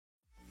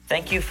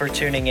Thank you for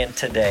tuning in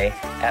today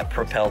at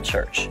Propel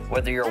Church.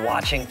 Whether you're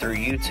watching through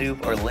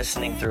YouTube or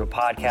listening through a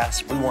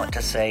podcast, we want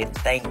to say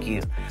thank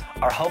you.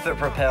 Our hope at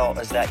Propel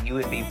is that you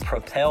would be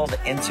propelled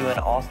into an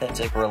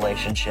authentic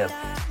relationship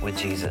with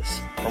Jesus.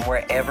 From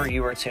wherever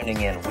you are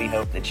tuning in, we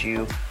hope that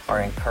you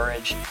are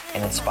encouraged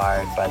and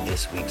inspired by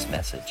this week's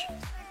message.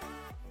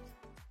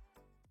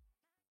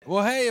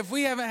 Well, hey, if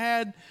we haven't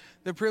had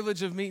the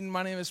privilege of meeting,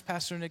 my name is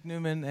Pastor Nick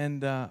Newman,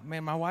 and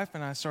my wife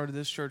and I started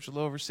this church a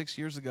little over 6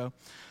 years ago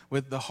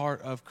with the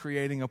heart of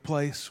creating a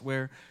place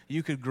where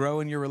you could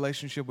grow in your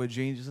relationship with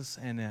Jesus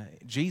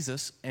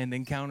and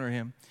encounter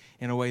Him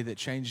in a way that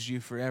changes you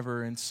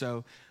forever. And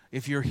so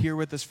if you're here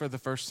with us for the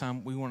first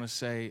time, we want to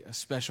say a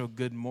special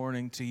good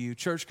morning to you.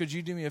 Church, could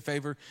you do me a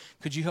favor?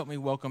 Could you help me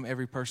welcome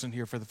every person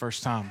here for the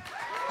first time?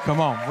 Come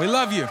on. We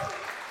love you.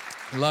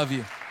 Love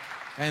you.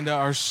 And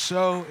are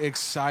so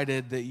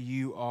excited that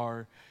you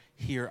are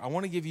here. I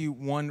want to give you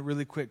one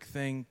really quick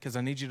thing because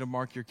I need you to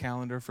mark your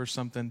calendar for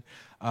something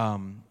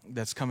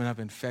that's coming up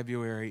in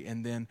February,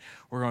 and then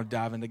we're going to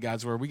dive into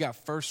God's Word. We got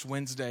First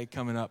Wednesday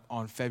coming up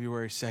on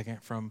February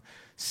 2nd from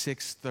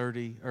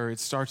 6:30, or it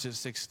starts at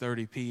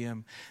 6:30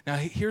 p.m. Now,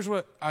 here's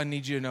what I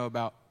need you to know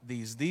about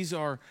these. These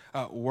are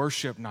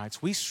worship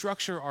nights. We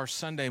structure our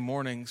Sunday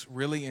mornings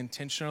really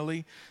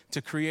intentionally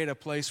to create a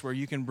place where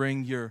you can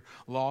bring your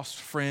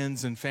lost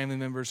friends and family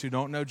members who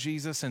don't know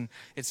Jesus, and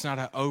it's not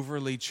an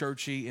overly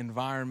churchy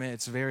environment.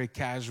 It's very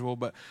casual,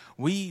 but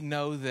we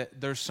know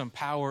that there's some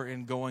power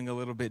in going a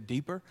little bit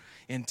deeper,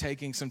 in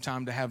taking some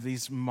time to have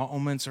these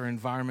moments or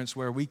environments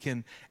where we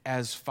can,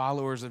 as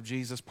followers of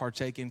Jesus,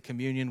 partake in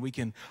communion. We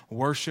can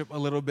worship a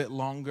little bit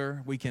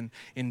longer. We can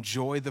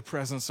enjoy the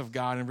presence of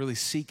God and really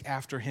seek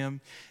after Him.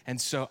 And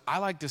so I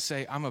like to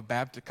say I'm a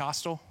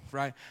Baptist-costal,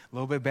 right? A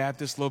little bit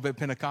Baptist, a little bit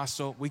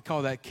Pentecostal. We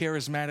call that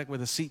charismatic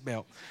with a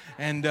seatbelt.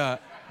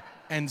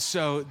 And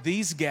so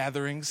these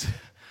gatherings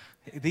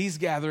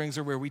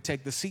are where we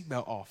take the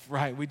seatbelt off,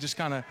 right? We just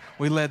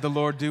we let the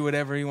Lord do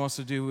whatever He wants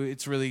to do.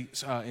 It's really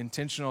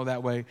intentional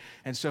that way.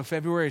 And so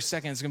February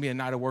 2nd is going to be a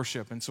night of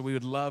worship. And so we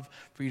would love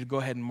for you to go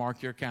ahead and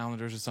mark your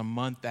calendars. It's a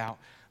month out,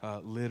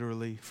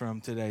 literally from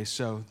today.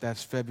 So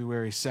that's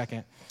February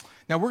 2nd.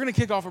 Now we're going to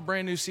kick off a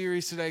brand new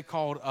series today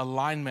called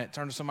Alignment.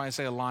 Turn to somebody and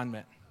say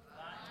alignment.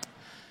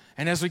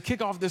 And as we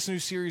kick off this new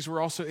series,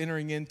 we're also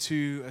entering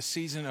into a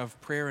season of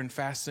prayer and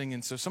fasting.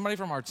 And so somebody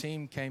from our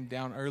team came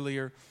down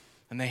earlier,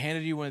 and they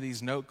handed you one of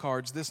these note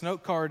cards. This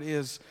note card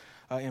is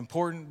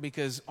important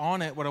because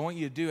on it, what I want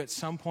you to do at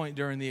some point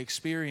during the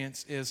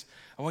experience is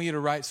I want you to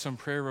write some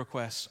prayer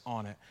requests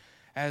on it.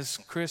 As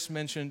Chris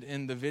mentioned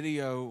in the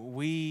video,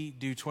 we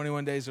do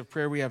 21 days of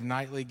prayer. We have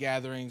nightly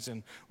gatherings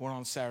and one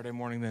on Saturday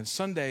morning. Then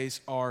Sundays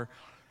are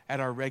at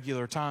our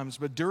regular times.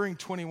 But during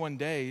 21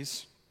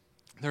 days,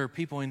 there are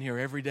people in here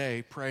every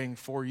day praying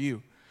for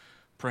you,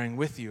 praying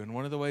with you. And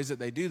one of the ways that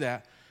they do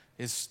that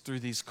is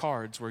through these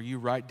cards where you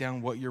write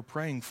down what you're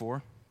praying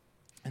for,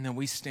 and then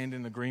we stand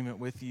in agreement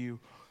with you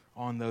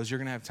on those. You're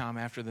going to have time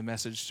after the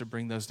message to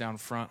bring those down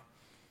front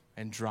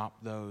and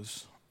drop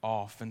those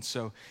off. And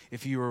so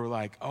if you were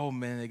like, oh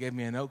man, they gave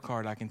me a note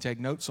card, I can take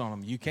notes on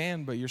them. You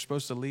can, but you're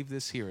supposed to leave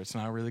this here. It's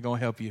not really going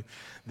to help you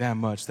that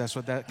much. That's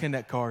what that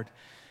Connect card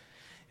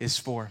is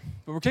for.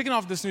 But we're kicking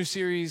off this new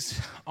series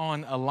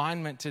on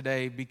alignment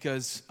today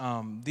because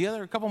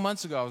a couple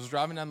months ago, I was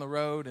driving down the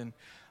road, and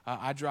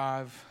I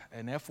drive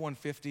an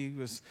F-150,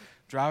 was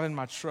driving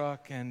my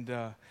truck, and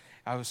that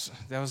was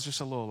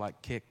just a little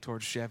like kick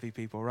towards Chevy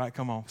people, right?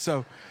 Come on.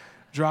 So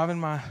driving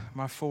my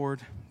Ford,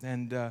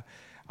 and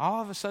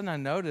all of a sudden I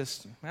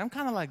noticed, I'm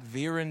kind of like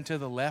veering to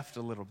the left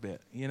a little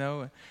bit, you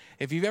know?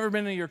 If you've ever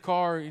been in your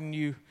car and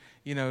you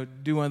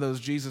do one of those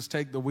Jesus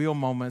take the wheel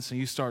moments and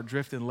you start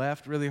drifting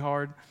left really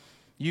hard,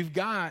 you've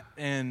got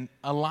an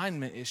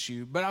alignment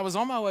issue. But I was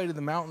on my way to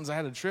the mountains. I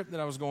had a trip that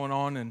I was going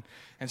on,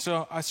 and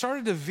so I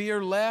started to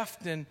veer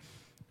left, and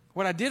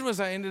what I did was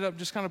I ended up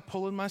just kind of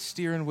pulling my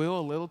steering wheel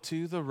a little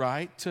to the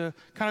right to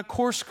kind of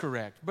course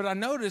correct. But I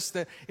noticed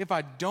that if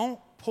I don't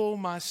pull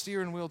my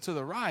steering wheel to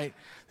the right,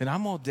 then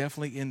I'm going to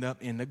definitely end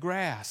up in the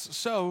grass.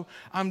 So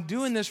I'm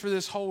doing this for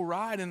this whole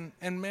ride,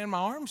 and man, my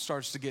arm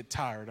starts to get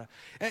tired.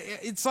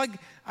 It's like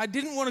I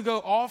didn't want to go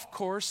off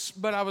course,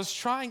 but I was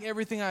trying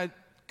everything I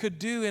could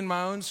do in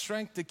my own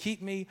strength to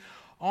keep me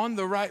on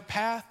the right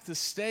path, to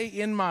stay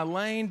in my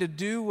lane, to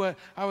do what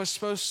I was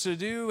supposed to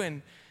do.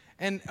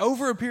 And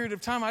over a period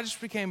of time, I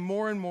just became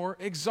more and more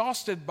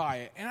exhausted by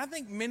it. And I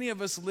think many of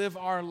us live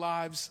our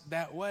lives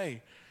that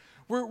way.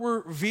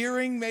 We're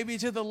veering maybe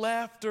to the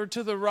left or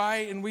to the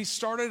right, and we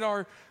started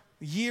our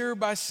year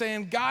by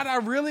saying, God, I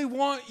really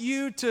want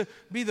you to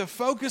be the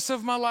focus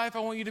of my life. I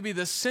want you to be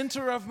the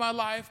center of my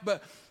life.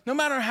 But no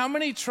matter how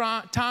many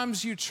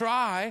times you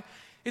try,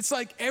 it's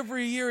like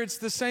every year it's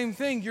the same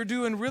thing. You're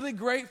doing really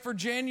great for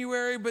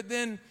January, but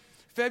then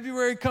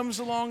February comes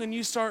along and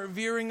you start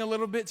veering a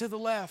little bit to the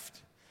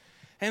left.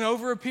 And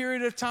over a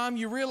period of time,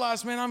 you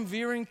realize, man, I'm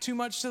veering too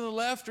much to the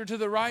left or to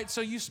the right.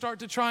 So you start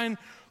to try and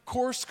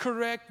course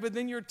correct, but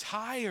then you're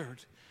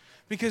tired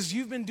because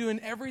you've been doing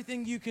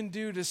everything you can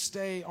do to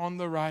stay on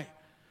the right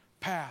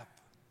path.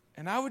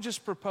 And I would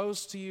just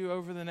propose to you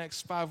over the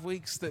next 5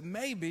 weeks that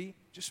maybe,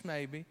 just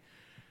maybe,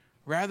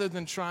 rather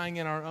than trying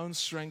in our own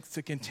strength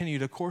to continue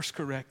to course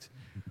correct,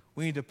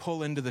 we need to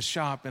pull into the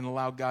shop and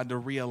allow God to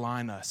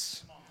realign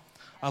us.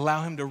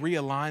 Allow him to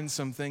realign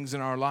some things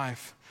in our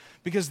life.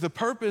 Because the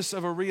purpose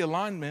of a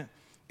realignment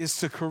is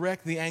to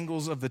correct the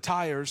angles of the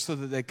tires so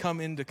that they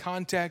come into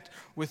contact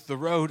with the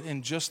road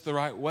in just the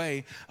right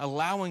way,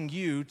 allowing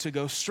you to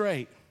go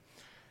straight.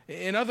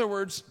 In other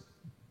words,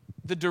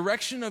 the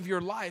direction of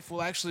your life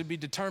will actually be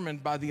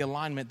determined by the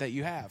alignment that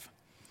you have.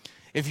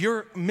 If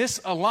you're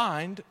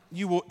misaligned,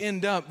 you will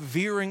end up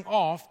veering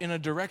off in a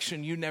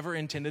direction you never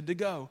intended to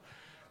go.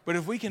 But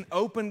if we can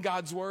open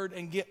God's word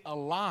and get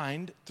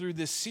aligned through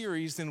this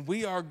series, then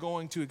we are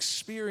going to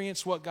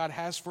experience what God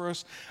has for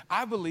us.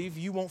 I believe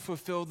you won't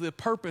fulfill the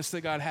purpose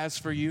that God has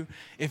for you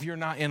if you're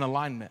not in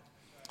alignment.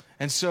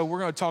 And so we're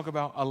going to talk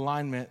about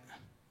alignment.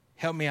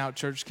 Help me out,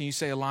 church. Can you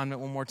say alignment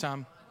one more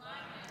time?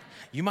 Alignment.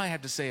 You might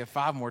have to say it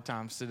 5 more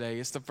times today.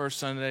 It's the first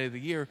Sunday of the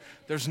year.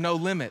 There's no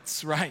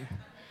limits, right?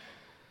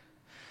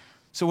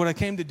 So what I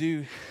came to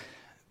do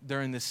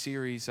during this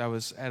series, I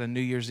was at a New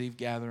Year's Eve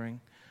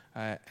gathering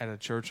at a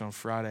church on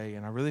Friday,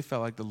 and I really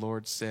felt like the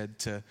Lord said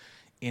to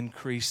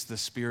increase the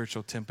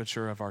spiritual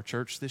temperature of our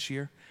church this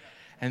year.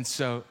 And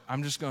so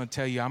I'm just going to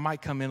tell you, I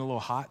might come in a little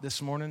hot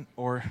this morning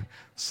or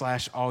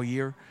 / all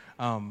year.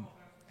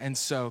 And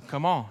so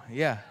come on.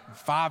 Yeah,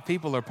 5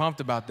 people are pumped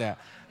about that.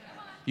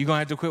 You're going to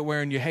have to quit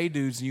wearing your hey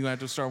dudes, and you're going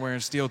to have to start wearing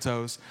steel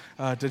toes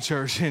to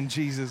church in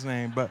Jesus'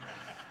 name. But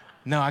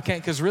no, I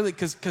can't,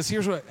 because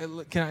here's what,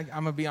 I'm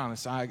going to be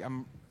honest.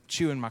 I'm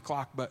chewing my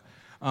clock, but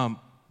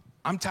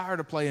I'm tired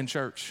of playing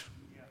church.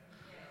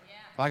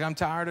 Like, I'm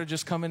tired of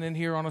just coming in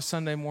here on a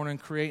Sunday morning,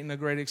 creating a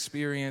great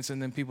experience,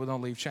 and then people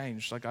don't leave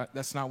changed.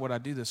 That's not what I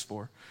do this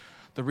for.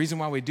 The reason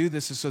why we do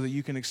this is so that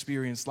you can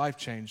experience life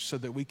change, so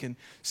that we can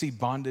see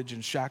bondage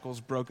and shackles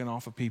broken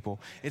off of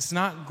people. It's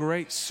not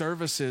great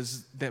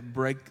services that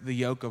break the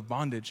yoke of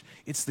bondage.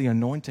 It's the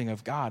anointing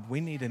of God. We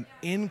need an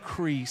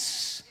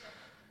increase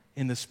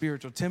in the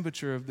spiritual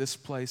temperature of this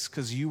place,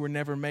 because you were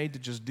never made to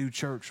just do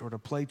church or to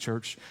play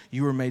church.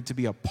 You were made to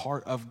be a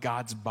part of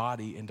God's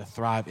body and to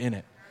thrive in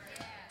it.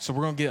 So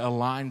we're going to get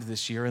aligned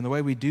this year. And the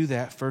way we do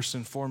that, first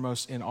and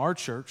foremost, in our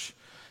church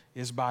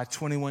is by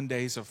 21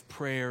 days of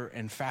prayer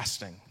and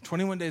fasting.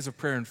 21 days of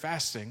prayer and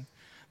fasting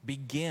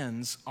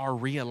begins our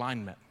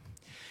realignment.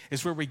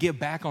 It's where we get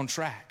back on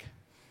track.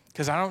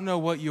 Because I don't know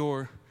what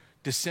your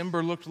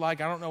December looked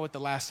like. I don't know what the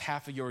last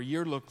half of your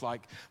year looked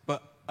like.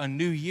 But a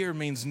new year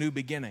means new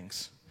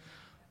beginnings.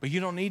 But you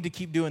don't need to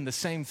keep doing the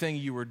same thing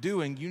you were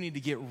doing. You need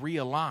to get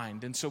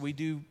realigned. And so we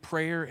do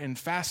prayer and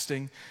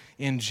fasting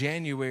in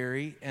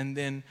January, and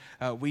then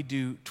we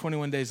do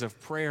 21 days of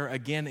prayer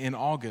again in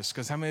August.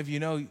 Because how many of you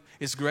know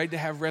it's great to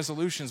have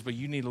resolutions, but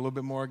you need a little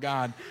bit more of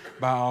God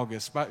by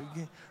August. But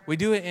we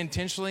do it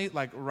intentionally,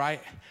 like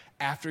right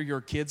after your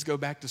kids go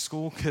back to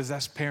school, because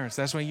that's parents.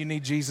 That's when you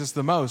need Jesus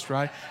the most,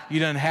 right? You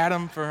done had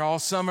them for all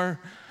summer,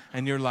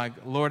 and you're like,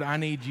 Lord, I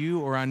need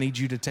you, or I need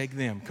you to take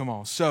them. Come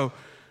on. So,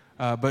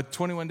 but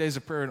 21 days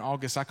of prayer in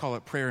August, I call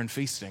it prayer and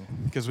feasting,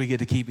 because we get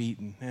to keep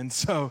eating. And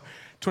so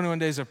 21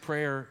 days of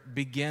prayer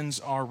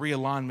begins our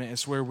realignment.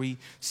 It's where we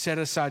set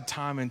aside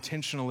time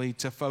intentionally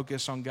to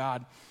focus on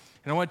God.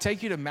 And I want to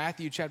take you to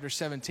Matthew chapter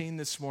 17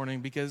 this morning,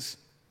 because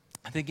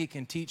I think it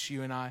can teach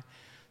you and I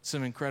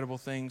some incredible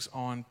things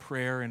on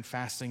prayer and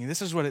fasting. And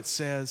this is what it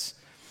says.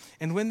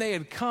 And when they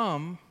had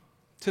come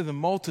to the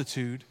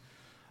multitude,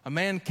 a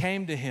man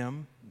came to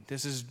him.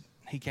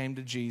 He came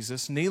to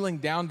Jesus, kneeling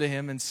down to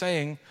him and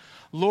saying,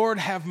 Lord,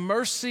 have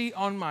mercy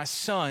on my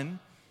son,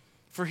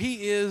 for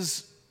he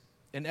is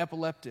an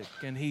epileptic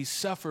and he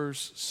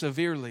suffers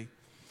severely.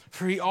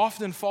 For he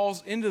often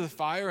falls into the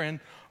fire and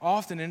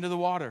often into the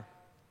water.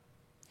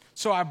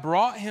 So I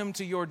brought him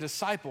to your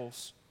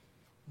disciples,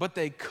 but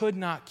they could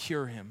not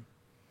cure him.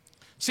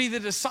 See,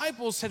 the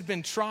disciples had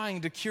been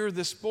trying to cure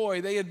this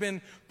boy. They had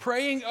been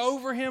praying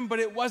over him, but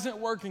it wasn't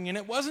working. And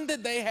it wasn't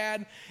that they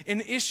had an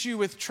issue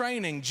with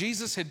training.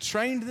 Jesus had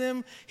trained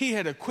them. He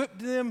had equipped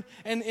them.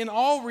 And in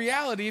all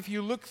reality, if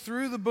you look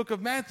through the book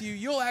of Matthew,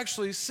 you'll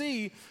actually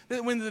see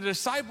that when the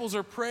disciples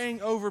are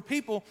praying over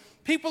people,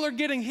 people are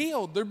getting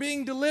healed. They're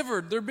being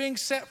delivered. They're being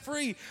set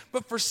free.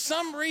 But for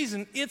some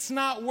reason, it's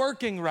not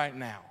working right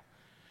now.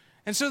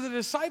 And so the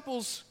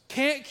disciples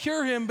can't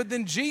cure him, but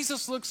then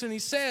Jesus looks and he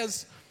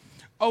says,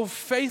 "O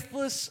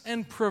faithless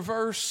and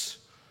perverse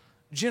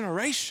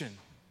generation."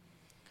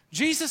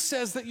 Jesus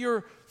says that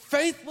you're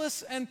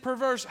faithless and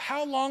perverse.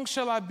 How long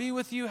shall I be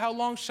with you? How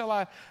long shall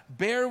I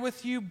bear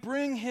with you?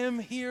 Bring him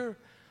here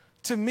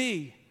to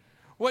me.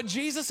 What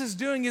Jesus is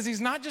doing is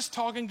he's not just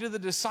talking to the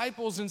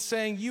disciples and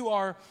saying you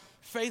are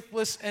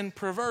faithless and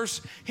perverse.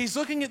 He's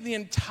looking at the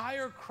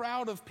entire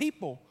crowd of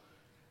people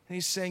and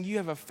he's saying you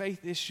have a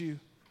faith issue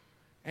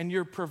and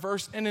you're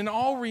perverse. And in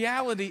all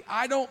reality,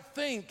 I don't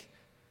think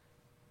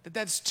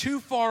that's too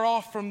far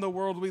off from the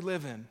world we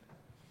live in.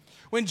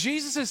 When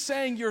Jesus is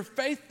saying you're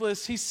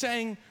faithless, he's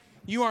saying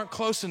you aren't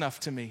close enough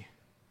to me.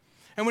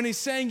 And when he's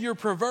saying you're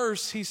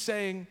perverse, he's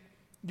saying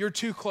you're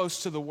too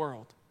close to the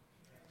world.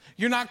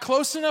 You're not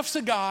close enough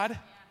to God,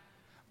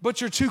 but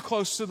you're too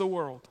close to the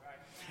world.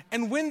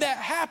 And when that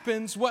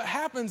happens, what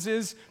happens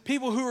is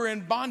people who are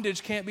in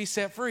bondage can't be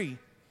set free.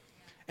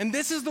 And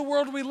this is the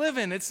world we live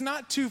in. It's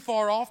not too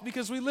far off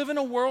because we live in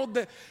a world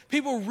that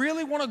people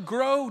really want to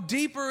grow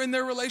deeper in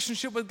their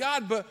relationship with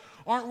God, but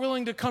aren't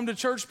willing to come to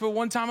church but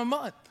one time a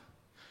month.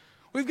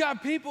 We've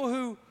got people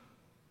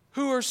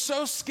who are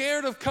so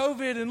scared of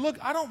COVID. And look,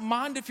 I don't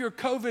mind if you're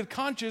COVID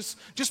conscious,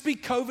 just be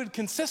COVID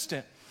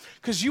consistent.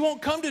 Because you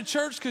won't come to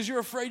church because you're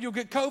afraid you'll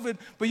get COVID,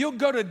 but you'll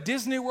go to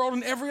Disney World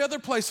and every other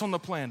place on the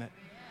planet.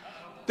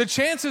 The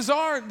chances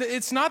are that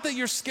it's not that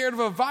you're scared of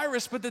a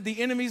virus, but that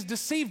the enemy's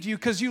deceived you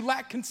because you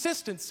lack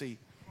consistency.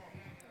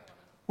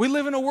 We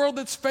live in a world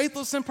that's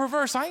faithless and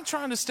perverse. I am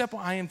trying to step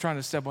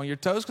on your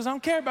toes because I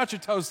don't care about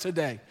your toes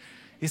today.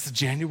 It's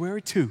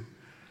January 2.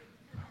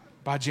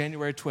 By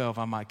January 12,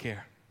 I might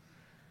care.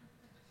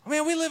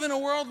 Man, we live in a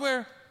world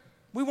where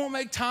we won't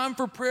make time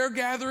for prayer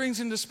gatherings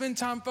and to spend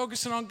time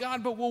focusing on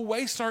God, but we'll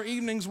waste our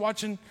evenings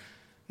watching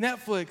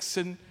Netflix.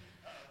 And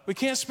we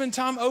can't spend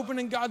time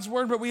opening God's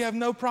Word, but we have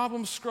no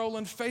problem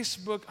scrolling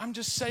Facebook. I'm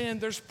just saying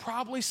there's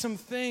probably some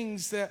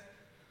things that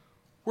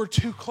we're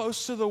too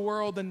close to the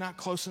world and not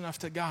close enough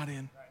to God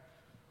in.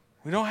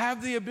 We don't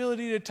have the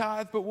ability to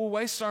tithe, but we'll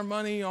waste our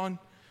money on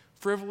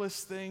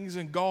frivolous things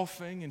and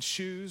golfing and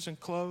shoes and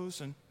clothes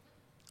and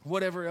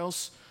whatever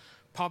else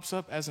pops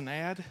up as an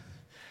ad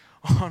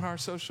on our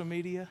social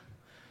media.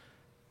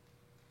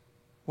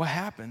 What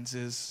happens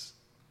is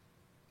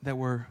that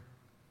we're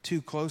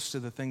too close to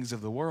the things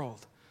of the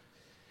world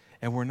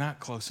and we're not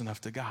close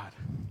enough to God.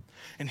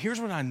 And here's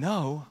what I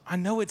know. I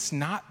know it's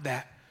not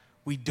that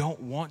we don't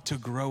want to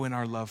grow in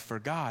our love for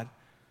God,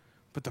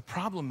 but the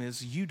problem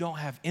is you don't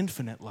have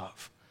infinite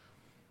love.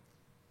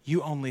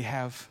 You only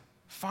have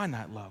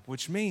finite love,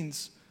 which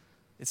means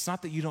it's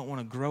not that you don't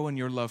want to grow in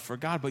your love for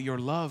God, but your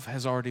love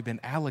has already been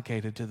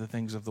allocated to the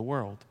things of the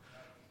world.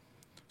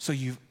 So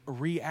you've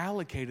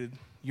reallocated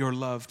your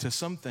love to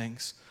some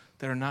things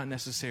that are not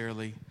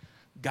necessarily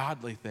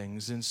godly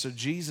things. And so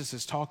Jesus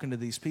is talking to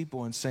these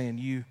people and saying,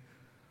 you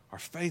are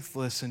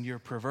faithless and you're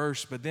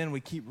perverse. But then we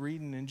keep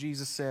reading and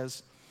Jesus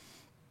says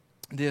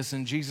this,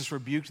 and Jesus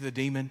rebuked the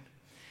demon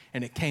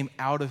and it came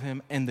out of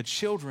him, and the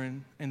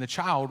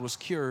child was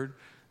cured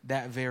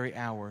that very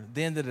hour.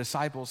 Then the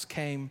disciples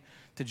came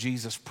to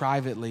Jesus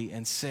privately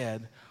and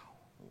said,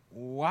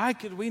 why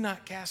could we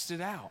not cast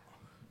it out?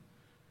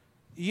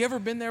 You ever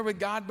been there with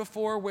God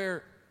before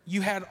where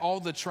you had all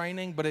the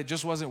training, but it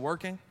just wasn't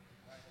working?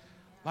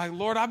 Like,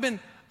 Lord,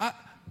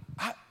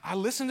 I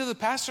listened to the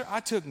pastor. I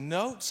took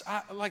notes.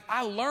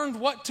 I learned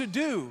what to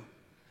do.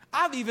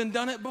 I've even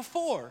done it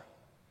before.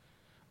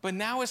 But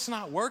now it's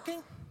not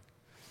working.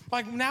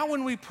 Like now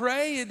when we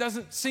pray, it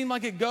doesn't seem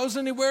like it goes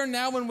anywhere.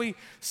 Now when we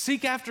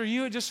seek after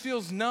you, it just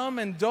feels numb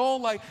and dull.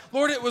 Like,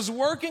 Lord, it was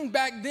working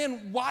back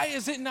then. Why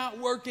is it not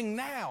working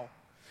now?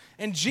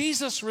 And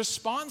Jesus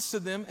responds to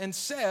them and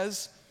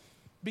says,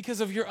 because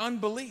of your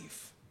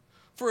unbelief.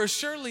 For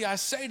surely I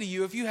say to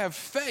you, if you have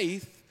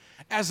faith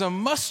as a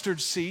mustard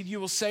seed, you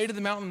will say to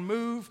the mountain,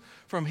 move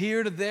from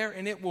here to there,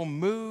 and it will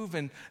move,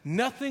 and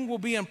nothing will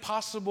be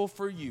impossible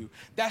for you.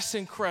 That's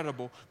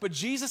incredible. But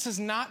Jesus is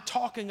not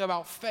talking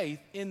about faith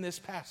in this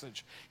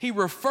passage. He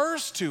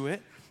refers to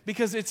it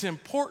because it's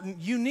important.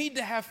 You need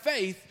to have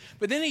faith,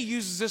 but then he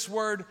uses this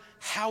word,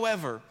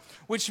 however,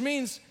 which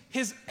means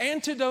his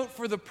antidote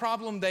for the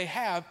problem they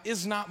have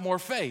is not more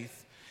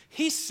faith.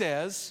 He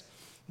says,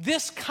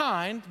 this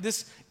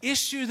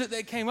issue that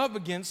they came up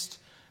against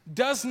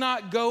does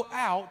not go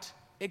out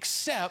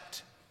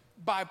except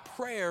by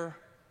prayer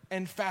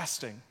and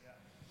fasting.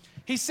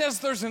 He says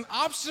there's an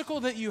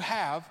obstacle that you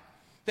have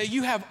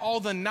all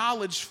the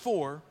knowledge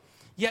for,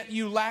 yet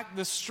you lack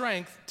the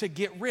strength to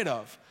get rid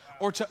of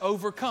or to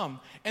overcome.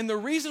 And the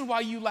reason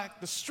why you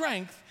lack the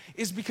strength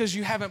is because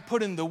you haven't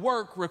put in the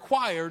work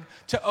required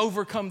to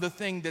overcome the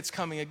thing that's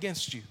coming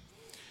against you.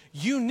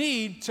 You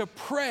need to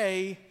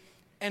pray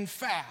and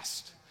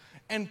fast.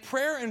 And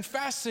prayer and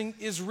fasting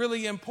is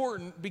really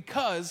important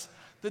because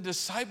the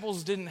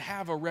disciples didn't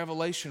have a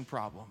revelation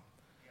problem.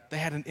 They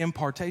had an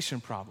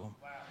impartation problem.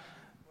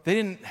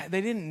 They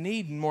didn't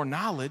need more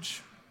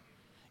knowledge.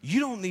 You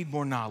don't need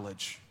more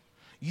knowledge.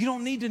 You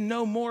don't need to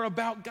know more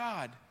about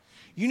God.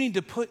 You need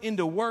to put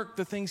into work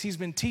the things he's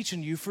been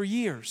teaching you for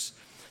years,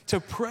 to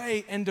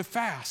pray and to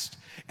fast.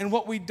 And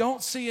what we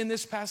don't see in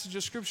this passage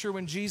of scripture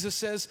when Jesus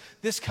says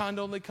this kind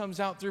only comes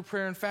out through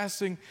prayer and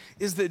fasting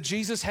is that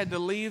Jesus had to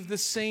leave the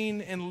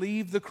scene and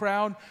leave the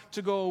crowd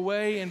to go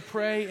away and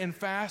pray and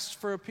fast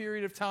for a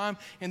period of time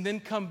and then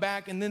come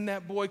back and then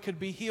that boy could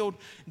be healed.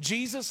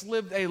 Jesus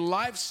lived a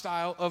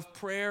lifestyle of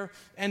prayer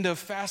and of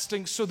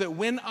fasting so that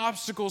when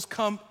obstacles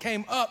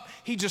came up,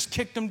 he just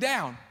kicked them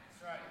down.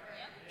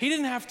 He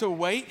didn't have to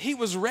wait. He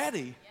was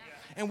ready.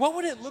 And what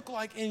would it look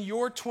like in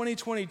your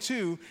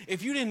 2022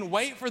 if you didn't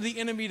wait for the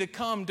enemy to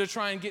come to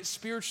try and get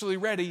spiritually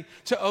ready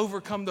to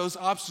overcome those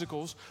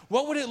obstacles?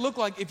 What would it look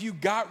like if you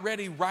got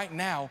ready right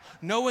now,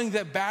 knowing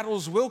that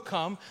battles will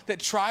come, that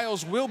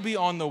trials will be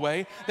on the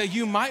way, that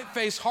you might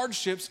face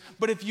hardships,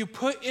 but if you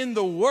put in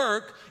the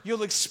work,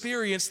 you'll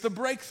experience the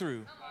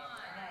breakthrough.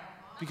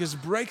 Because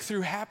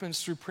breakthrough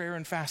happens through prayer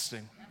and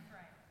fasting.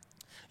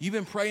 You've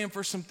been praying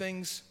for some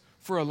things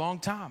for a long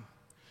time.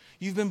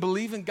 You've been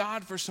believing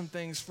God for some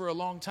things for a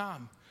long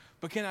time.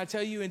 But can I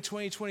tell you, in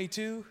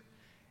 2022,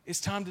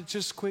 it's time to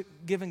just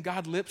quit giving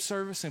God lip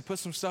service and put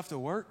some stuff to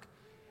work.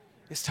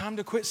 It's time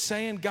to quit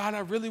saying, God,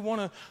 I really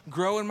want to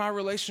grow in my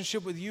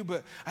relationship with you,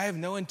 but I have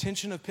no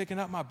intention of picking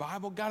up my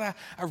Bible. God,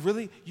 you're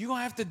going to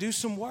have to do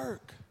some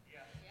work.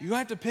 You're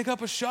going to have to pick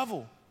up a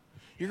shovel.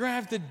 You're going to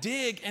have to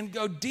dig and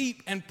go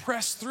deep and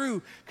press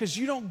through, because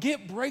you don't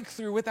get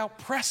breakthrough without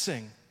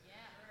pressing.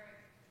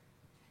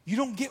 You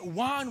don't get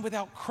wine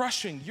without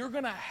crushing. You're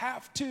going to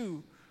have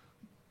to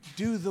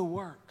do the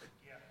work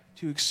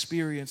to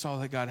experience all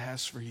that God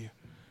has for you.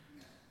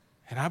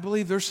 And I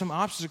believe there's some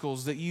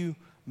obstacles that you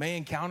may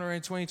encounter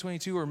in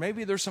 2022, or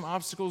maybe there's some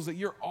obstacles that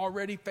you're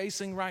already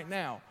facing right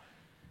now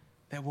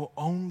that will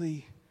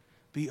only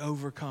be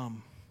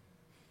overcome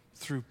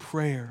through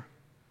prayer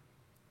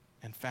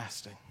and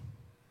fasting.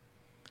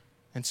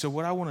 And so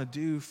what I want to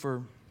do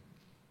for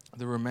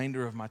the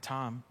remainder of my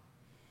time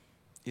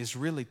is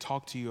really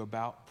talk to you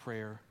about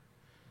prayer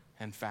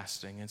and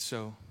fasting. And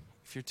so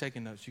if you're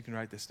taking notes, you can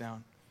write this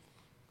down.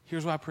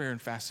 Here's why prayer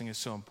and fasting is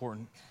so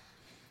important.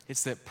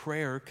 It's that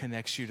prayer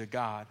connects you to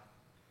God,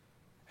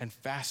 and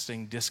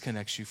fasting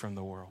disconnects you from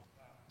the world.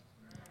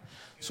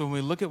 So when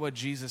we look at what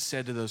Jesus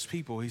said to those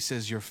people, he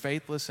says, you're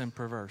faithless and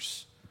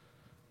perverse.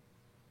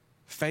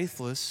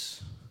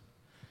 Faithless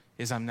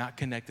is I'm not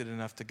connected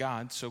enough to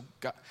God, so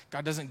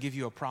God doesn't give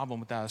you a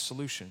problem without a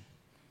solution.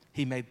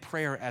 He made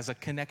prayer as a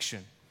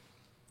connection.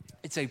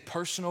 It's a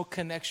personal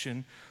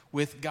connection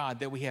with God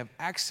that we have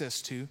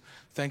access to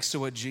thanks to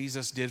what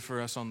Jesus did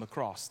for us on the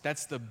cross.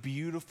 That's the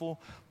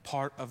beautiful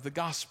part of the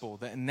gospel,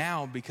 that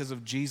now, because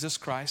of Jesus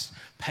Christ's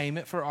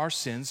payment for our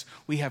sins,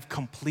 we have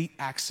complete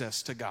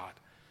access to God.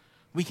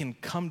 We can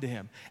come to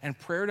him. And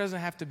prayer doesn't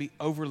have to be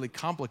overly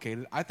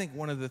complicated. I think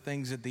one of the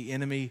things that the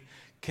enemy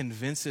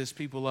convinces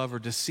people of or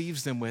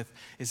deceives them with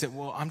is that,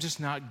 well, I'm just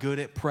not good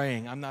at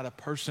praying. I'm not a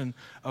person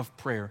of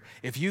prayer.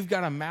 If you've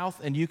got a mouth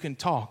and you can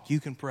talk,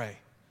 you can pray.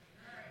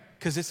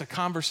 Because it's a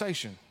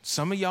conversation.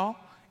 Some of y'all,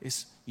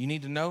 you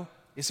need to know,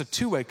 it's a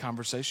two-way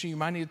conversation. You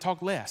might need to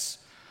talk less.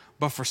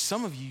 But for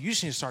some of you, you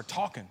just need to start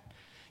talking.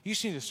 You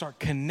just need to start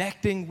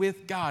connecting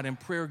with God, and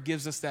prayer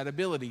gives us that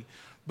ability.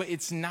 But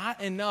it's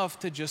not enough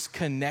to just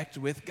connect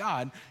with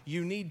God.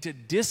 You need to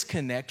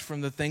disconnect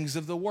from the things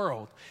of the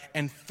world.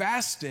 And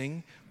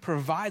fasting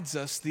provides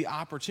us the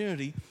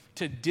opportunity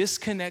to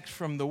disconnect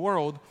from the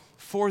world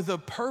for the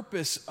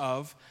purpose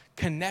of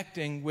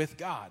connecting with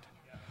God.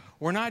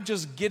 We're not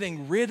just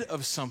getting rid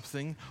of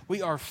something,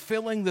 we are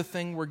filling the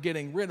thing we're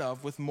getting rid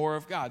of with more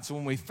of God. So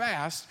when we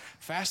fast,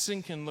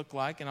 fasting can look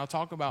like, and I'll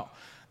talk about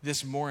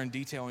this more in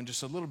detail in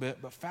just a little bit,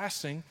 but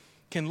fasting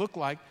can look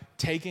like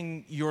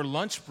taking your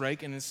lunch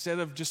break, and instead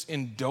of just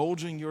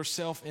indulging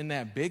yourself in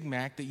that Big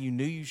Mac that you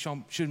knew you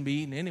shouldn't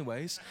be eating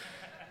anyways,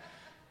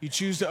 you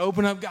choose to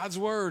open up God's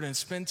word and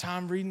spend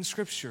time reading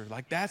scripture.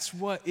 Like, that's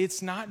what,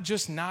 it's not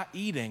just not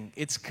eating,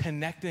 it's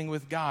connecting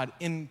with God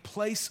in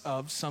place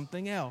of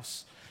something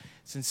else.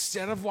 So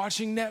instead of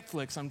watching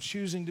Netflix, I'm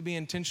choosing to be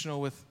intentional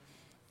with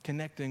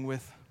connecting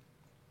with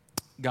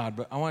God.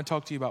 But I want to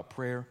talk to you about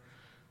prayer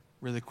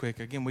really quick.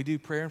 Again, we do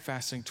prayer and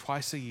fasting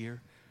twice a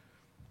year.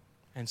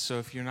 And so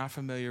if you're not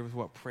familiar with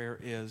what prayer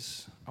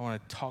is, I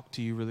want to talk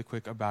to you really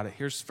quick about it.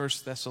 Here's 1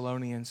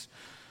 Thessalonians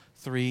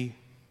 3:10.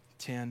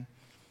 It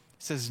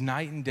says,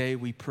 night and day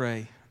we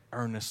pray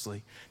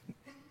earnestly.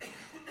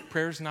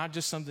 Prayer is not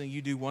just something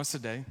you do once a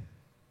day.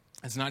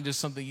 It's not just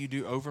something you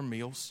do over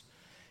meals.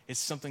 It's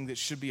something that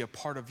should be a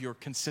part of your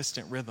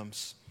consistent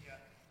rhythms.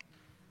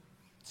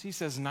 So he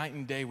says, night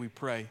and day we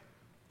pray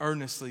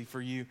earnestly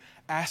for you,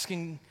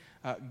 asking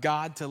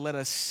God to let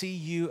us see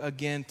you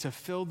again, to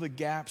fill the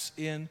gaps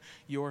in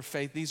your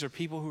faith. These are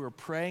people who are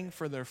praying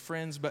for their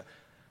friends, but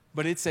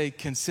it's a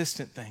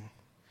consistent thing.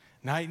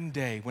 Night and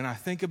day. When I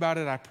think about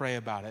it, I pray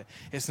about it.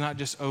 It's not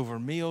just over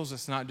meals.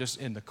 It's not just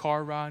in the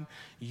car ride.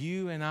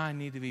 You and I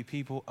need to be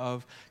people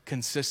of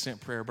consistent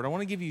prayer. But I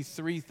want to give you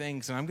three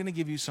things, and I'm going to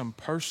give you some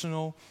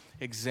personal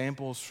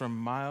examples from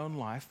my own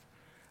life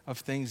of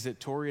things that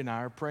Tori and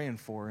I are praying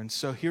for. And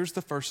so here's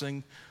the first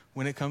thing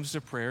when it comes to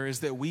prayer,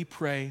 is that we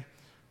pray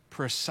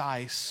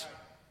precise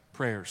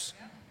prayers.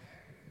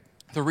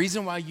 The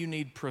reason why you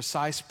need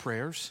precise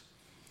prayers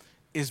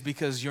is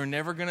because you're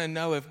never going to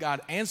know if God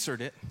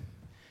answered it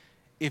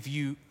if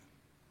you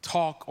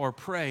talk or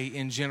pray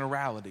in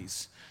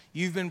generalities.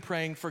 You've been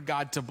praying for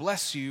God to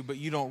bless you, but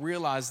you don't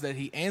realize that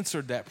he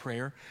answered that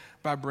prayer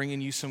by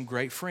bringing you some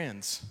great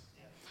friends.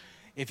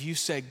 if you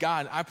say,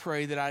 God, I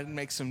pray that I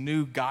make some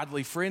new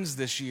godly friends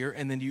this year,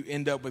 and then you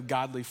end up with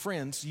godly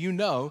friends, you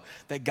know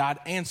that God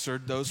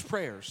answered those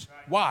prayers.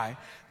 Why?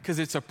 Because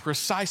it's a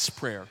precise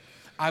prayer.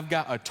 I've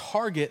got a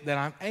target that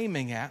I'm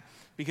aiming at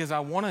because I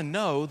want to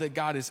know that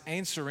God is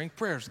answering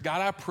prayers.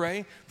 God, I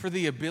pray for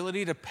the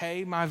ability to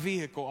pay my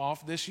vehicle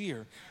off this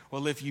year.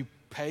 Well, if you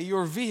pay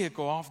your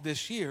vehicle off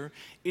this year,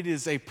 it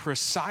is a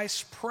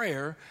precise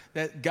prayer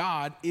that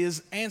God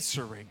is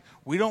answering.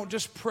 We don't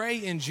just pray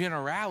in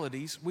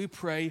generalities, we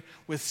pray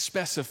with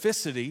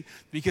specificity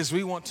because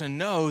we want to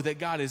know that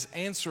God is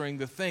answering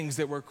the things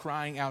that we're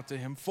crying out to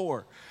Him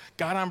for.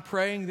 God, I'm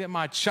praying that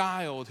my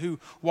child who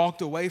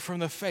walked away from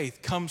the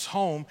faith comes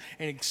home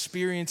and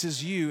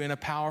experiences you in a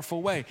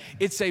powerful way.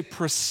 It's a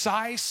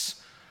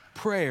precise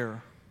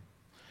prayer.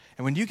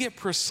 And when you get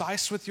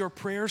precise with your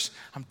prayers,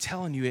 I'm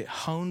telling you, it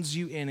hones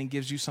you in and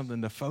gives you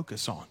something to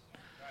focus on.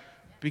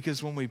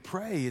 Because when we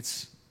pray,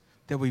 it's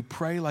that we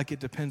pray like it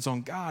depends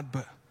on God,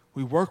 but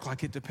we work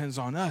like it depends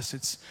on us.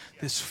 It's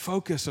this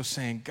focus of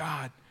saying,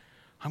 God,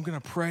 I'm going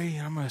to pray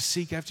and I'm going to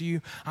seek after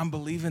you. I'm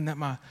believing that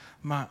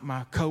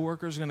my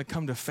coworker is going to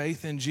come to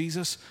faith in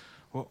Jesus.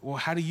 Well,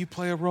 how do you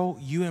play a role?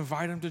 You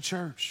invite them to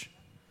church.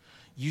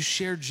 You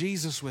share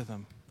Jesus with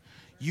them.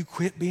 You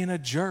quit being a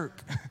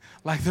jerk.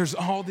 Like there's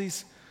all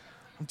these...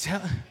 I'm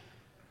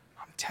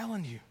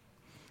telling you,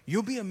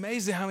 you'll be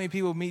amazed at how many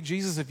people meet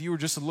Jesus if you were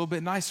just a little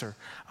bit nicer.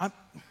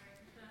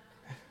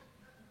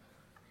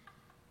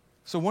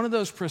 So one of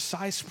those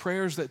precise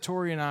prayers that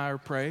Tori and I are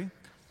praying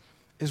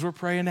is we're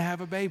praying to have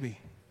a baby.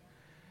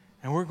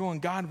 And we're going,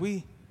 God,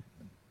 we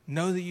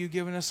know that you've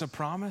given us a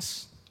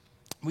promise.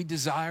 We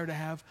desire to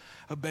have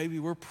a baby.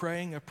 We're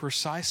praying a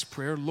precise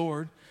prayer.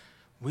 Lord,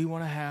 we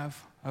want to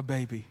have a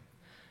baby.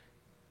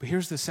 But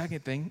here's the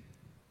second thing.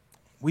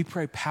 We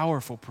pray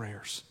powerful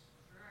prayers.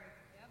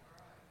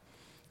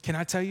 Can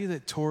I tell you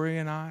that Tori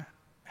and I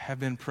have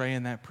been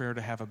praying that prayer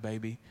to have a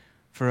baby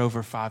for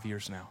over 5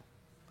 years now?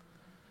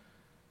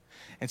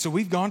 And so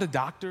we've gone to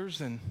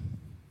doctors, and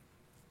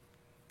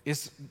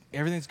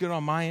everything's good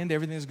on my end,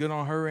 everything's good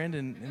on her end,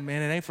 and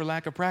man, it ain't for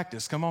lack of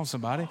practice. Come on,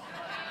 somebody.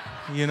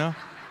 You know?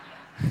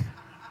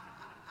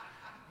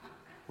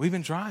 We've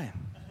been trying.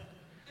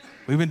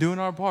 We've been doing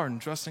our part and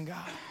trusting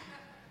God.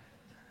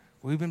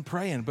 We've been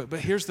praying, but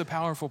here's the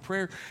powerful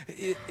prayer,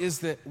 is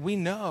that we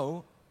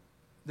know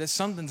that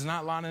something's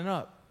not lining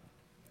up.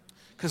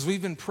 Because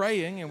we've been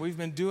praying and we've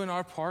been doing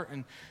our part,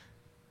 and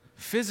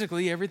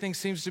physically everything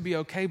seems to be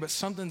okay, but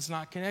something's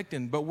not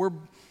connecting. But we're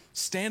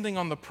standing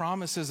on the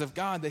promises of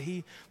God that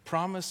He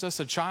promised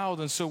us a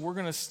child, and so we're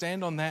going to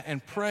stand on that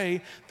and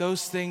pray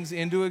those things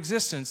into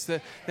existence,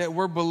 that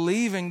we're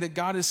believing that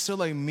God is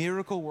still a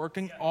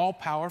miracle-working,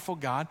 all-powerful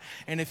God,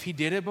 and if He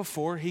did it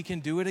before, He can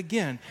do it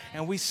again.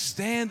 And we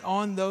stand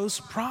on those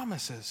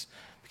promises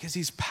because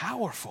He's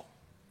powerful.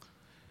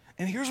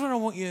 And here's what I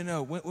want you to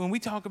know. When we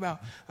talk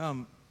about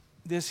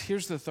this,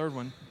 here's the third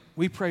one.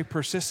 We pray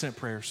persistent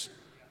prayers.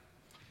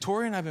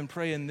 Tori and I have been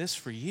praying this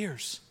for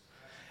years.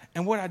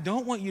 And what I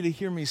don't want you to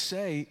hear me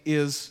say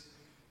is,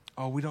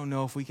 oh, we don't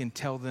know if we can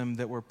tell them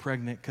that we're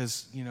pregnant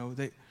because,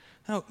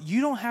 no,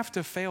 you don't have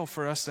to fail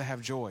for us to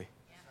have joy.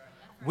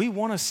 We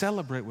want to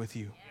celebrate with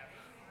you.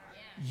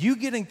 You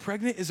getting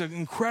pregnant is an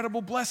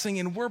incredible blessing,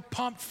 and we're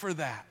pumped for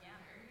that.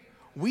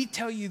 We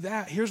tell you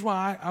that. Here's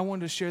why I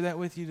wanted to share that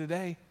with you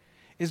today,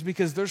 is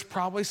because there's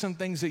probably some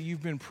things that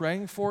you've been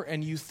praying for,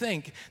 and you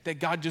think that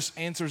God just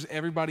answers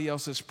everybody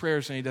else's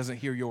prayers and He doesn't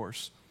hear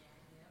yours.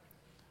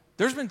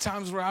 There's been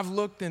times where I've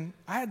looked, and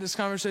I had this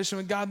conversation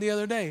with God the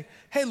other day.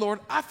 Hey, Lord,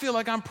 I feel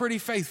like I'm pretty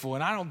faithful,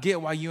 and I don't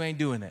get why you ain't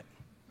doing it.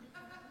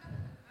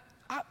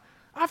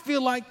 I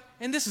feel like,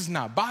 and this is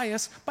not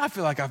bias, but I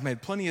feel like I've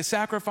made plenty of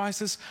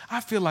sacrifices.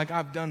 I feel like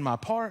I've done my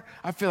part.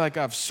 I feel like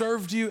I've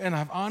served you and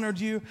I've honored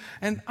you.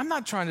 And I'm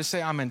not trying to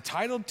say I'm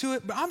entitled to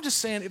it, but I'm just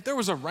saying if there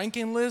was a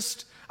ranking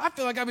list, I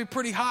feel like I'd be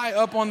pretty high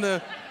up on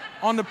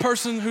the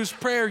person whose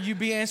prayer you'd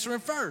be answering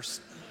first.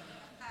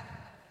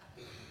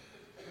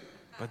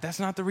 But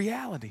that's not the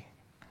reality.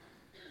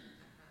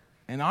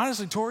 And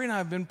honestly, Tori and I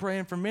have been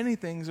praying for many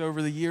things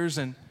over the years,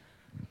 and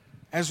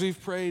as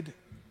we've prayed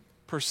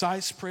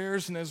precise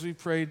prayers and as we've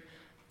prayed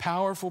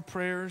powerful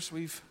prayers,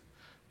 we've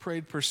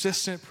prayed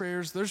persistent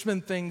prayers, there's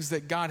been things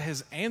that God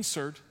has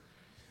answered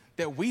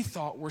that we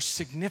thought were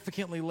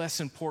significantly less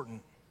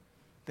important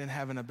than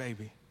having a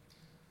baby.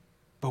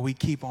 But we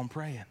keep on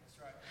praying.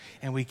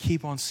 And we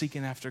keep on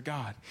seeking after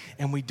God.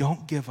 And we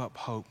don't give up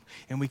hope.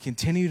 And we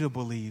continue to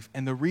believe.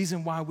 And the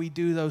reason why we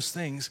do those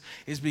things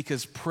is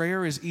because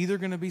prayer is either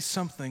going to be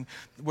something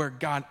where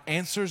God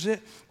answers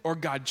it or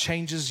God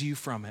changes you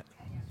from it.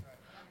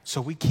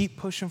 So we keep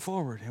pushing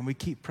forward and we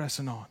keep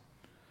pressing on.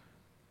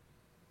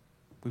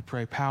 We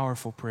pray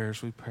powerful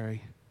prayers. We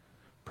pray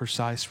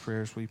precise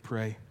prayers. We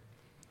pray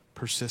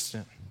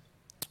persistent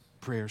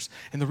prayers.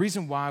 And the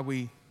reason why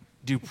we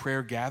do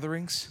prayer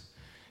gatherings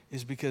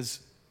is because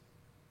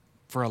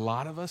for a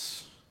lot of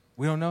us,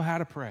 we don't know how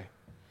to pray.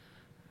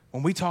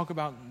 When we talk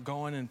about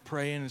going and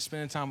praying and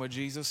spending time with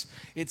Jesus,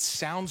 it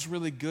sounds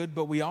really good,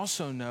 but we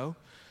also know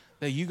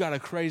that you got a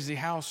crazy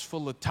house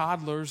full of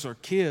toddlers or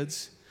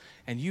kids,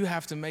 and you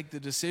have to make the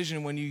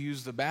decision when you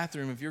use the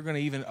bathroom if you're going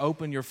to even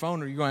open your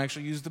phone or you're going to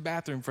actually use the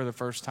bathroom for the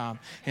first time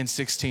in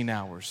 16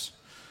 hours.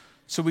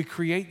 So we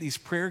create these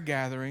prayer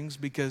gatherings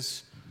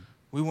because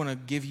we want to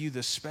give you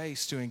the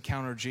space to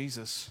encounter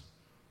Jesus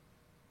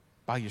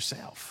by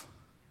yourself.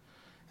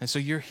 And so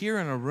you're here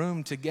in a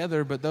room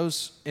together, but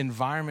those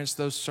environments,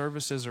 those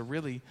services are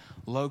really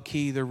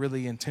low-key. They're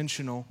really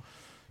intentional.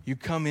 You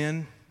come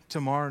in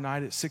tomorrow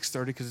night at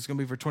 6:30 because it's going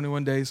to be for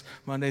 21 days,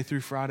 Monday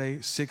through Friday,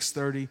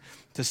 6:30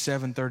 to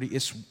 7:30.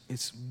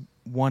 It's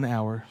 1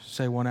 hour.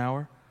 Say 1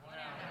 hour. 1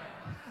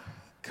 hour.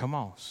 Come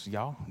on,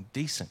 y'all.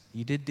 Decent.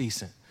 You did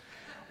decent.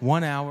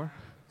 1 hour,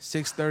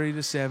 6:30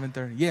 to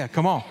 7:30. Yeah,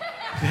 come on.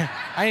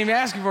 I ain't even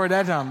asking for it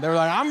that time. They were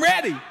like, I'm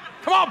ready.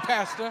 Come on,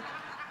 Pastor.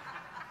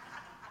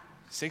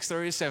 6:30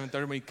 to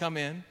 7:30. When you come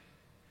in,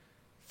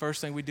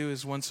 first thing we do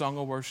is one song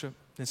of worship.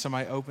 Then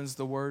somebody opens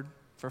the word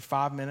for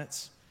 5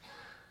 minutes.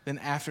 Then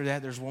after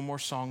that, there's one more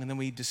song, and then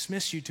we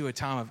dismiss you to a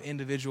time of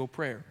individual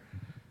prayer.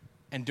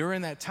 And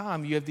during that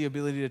time, you have the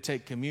ability to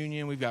take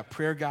communion. We've got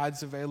prayer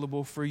guides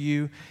available for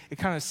you. It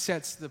kind of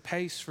sets the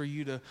pace for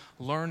you to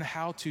learn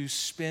how to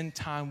spend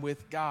time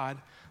with God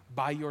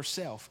by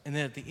yourself. And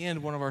then at the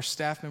end, one of our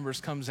staff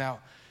members comes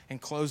out and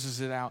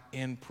closes it out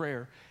in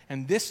prayer.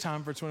 And this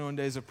time for 21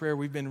 Days of Prayer,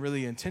 we've been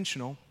really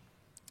intentional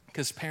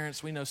because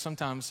parents, we know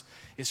sometimes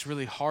it's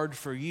really hard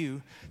for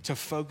you to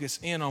focus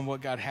in on what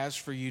God has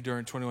for you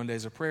during 21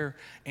 Days of Prayer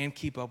and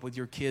keep up with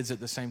your kids at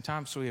the same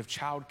time. So we have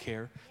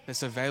childcare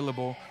that's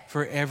available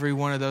for every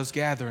one of those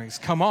gatherings.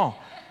 Come on.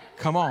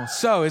 Come on.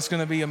 So it's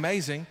going to be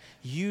amazing.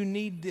 You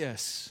need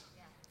this.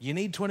 You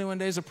need 21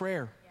 Days of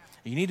Prayer.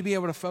 You need to be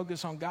able to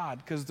focus on God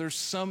because there's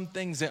some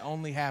things that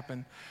only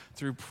happen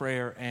through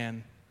prayer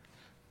and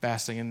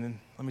fasting. And then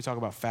let me talk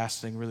about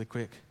fasting really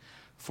quick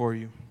for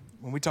you.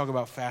 When we talk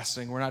about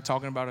fasting, we're not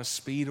talking about a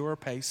speed or a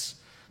pace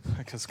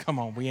because, come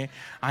on,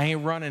 I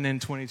ain't running in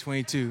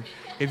 2022.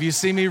 If you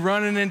see me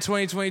running in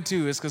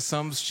 2022, it's because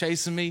something's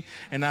chasing me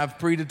and I've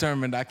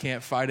predetermined I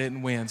can't fight it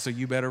and win, so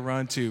you better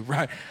run too,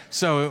 right?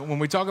 So when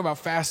we talk about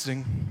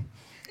fasting,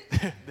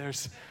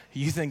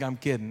 you think I'm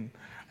kidding.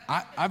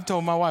 I've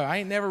told my wife, I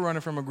ain't never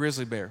running from a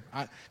grizzly bear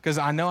because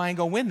I know I ain't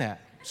going to win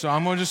that. So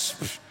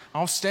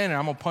I'll stand there.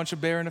 I'm going to punch a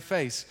bear in the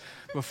face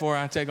before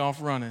I take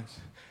off running.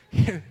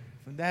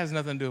 That has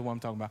nothing to do with what I'm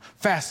talking about.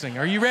 Fasting.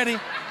 Are you ready?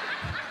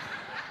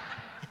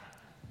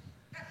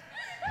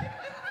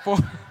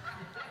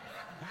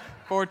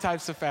 Four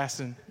types of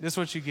fasting. This is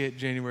what you get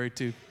January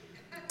 2.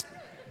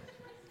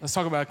 Let's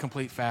talk about a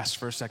complete fast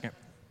for a second.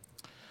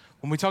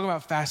 When we talk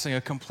about fasting,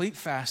 a complete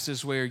fast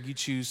is where you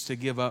choose to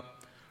give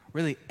up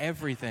really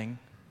everything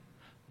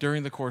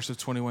during the course of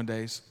 21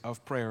 days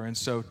of prayer. And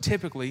so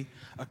typically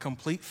a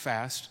complete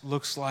fast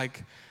looks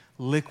like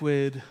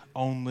liquid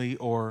only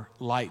or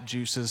light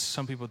juices.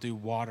 Some people do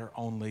water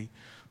only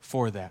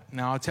for that.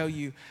 Now, I'll tell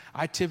you,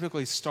 I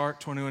typically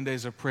start 21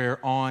 Days of Prayer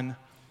on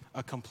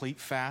a complete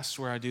fast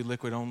where I do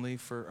liquid only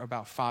for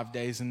about 5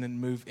 days and then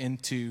move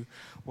into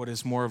what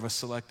is more of a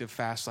selective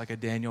fast, like a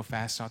Daniel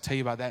fast. And I'll tell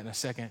you about that in a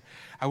second.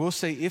 I will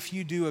say if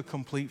you do a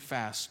complete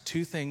fast,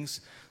 2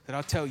 things that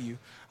I'll tell you.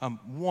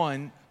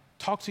 One,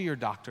 talk to your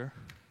doctor,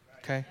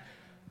 okay?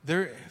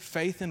 Their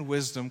faith and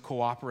wisdom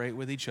cooperate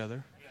with each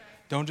other.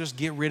 Don't just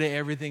get rid of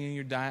everything in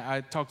your diet.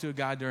 I talked to a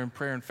guy during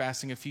prayer and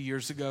fasting a few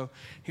years ago.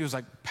 He was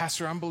like,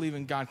 Pastor, I'm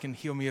believing God can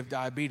heal me of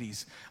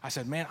diabetes. I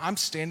said, man, I'm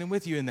standing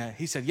with you in that.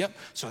 He said, yep.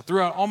 So I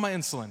threw out all my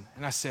insulin.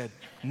 And I said,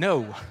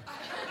 no.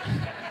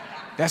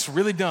 That's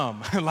really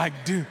dumb. Like,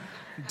 do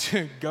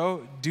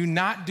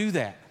not do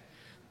that.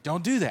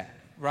 Don't do that,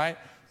 right?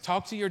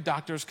 Talk to your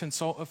doctors,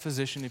 consult a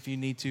physician if you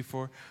need to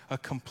for a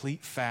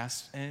complete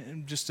fast.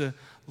 And just a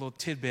little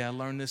tidbit, I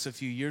learned this a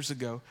few years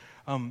ago.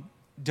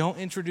 Don't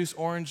introduce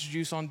orange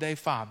juice on day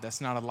 5.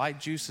 That's not a light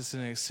juice. It's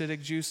an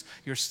acidic juice.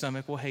 Your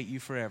stomach will hate you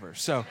forever.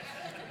 So,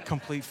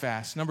 complete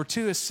fast. Number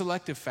 2 is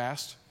selective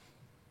fast.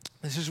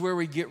 This is where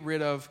we get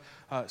rid of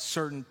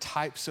certain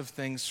types of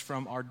things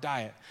from our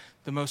diet.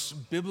 The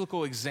most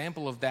biblical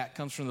example of that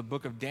comes from the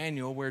book of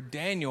Daniel, where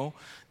Daniel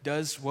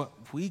does what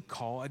we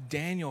call a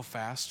Daniel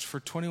fast for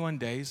 21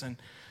 days. And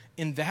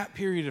in that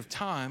period of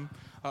time,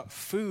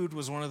 food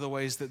was one of the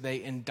ways that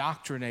they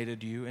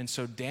indoctrinated you. And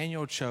so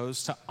Daniel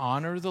chose to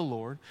honor the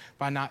Lord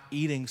by not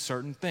eating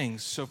certain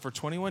things. So for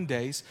 21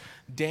 days,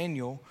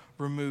 Daniel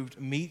removed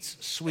meats,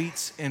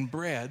 sweets, and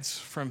breads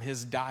from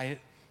his diet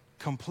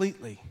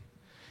completely.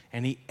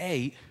 And he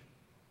ate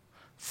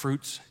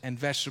fruits and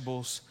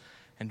vegetables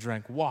and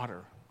drank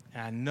water.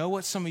 And I know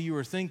what some of you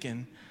are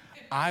thinking.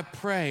 I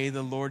pray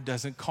the Lord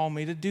doesn't call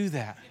me to do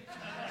that.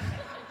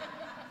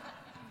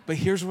 But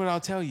here's what I'll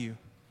tell you.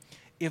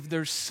 If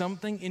there's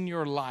something in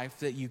your life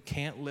that you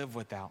can't live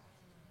without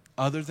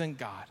other than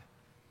God,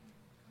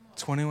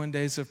 21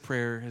 days of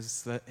prayer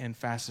and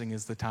fasting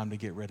is the time to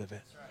get rid of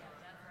it.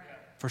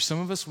 For some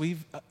of us,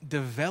 we've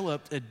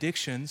developed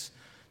addictions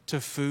to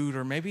food,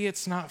 or maybe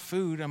it's not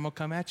food. I'm going to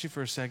come at you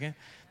for a second.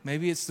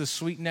 Maybe it's the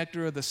sweet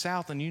nectar of the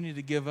South and you need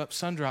to give up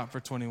Sundrop for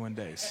 21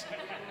 days.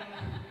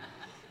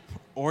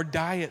 or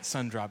diet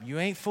Sundrop. You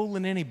ain't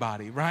fooling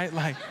anybody, right?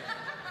 Like,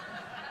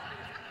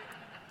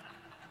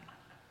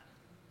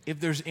 if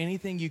there's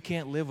anything you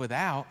can't live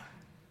without,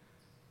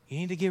 you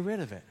need to get rid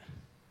of it.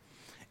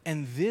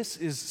 And this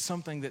is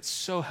something that's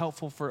so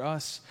helpful for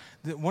us.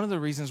 That one of the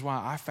reasons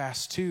why I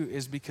fast too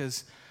is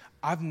because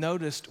I've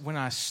noticed when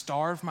I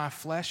starve my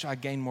flesh, I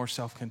gain more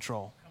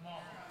self-control.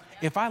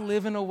 If I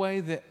live in a way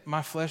that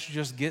my flesh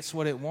just gets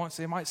what it wants,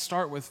 it might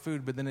start with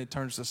food, but then it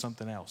turns to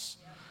something else.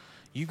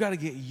 You've got to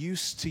get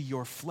used to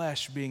your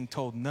flesh being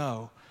told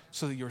no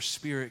so that your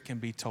spirit can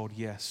be told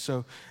yes.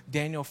 So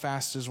Daniel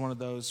fast is one of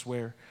those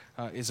where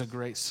is a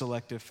great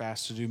selective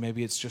fast to do.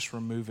 Maybe it's just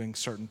removing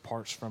certain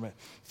parts from it.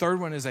 Third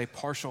one is a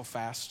partial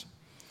fast.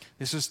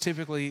 This is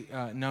typically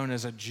known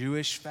as a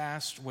Jewish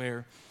fast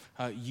where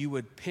you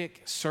would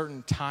pick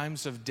certain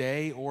times of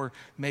day or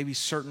maybe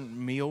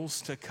certain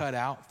meals to cut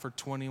out for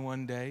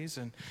 21 days.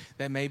 And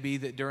that may be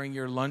that during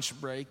your lunch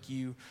break,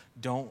 you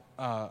don't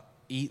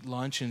eat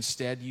lunch.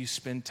 Instead, you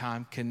spend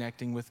time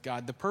connecting with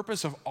God. The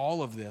purpose of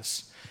all of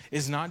this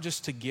is not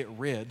just to get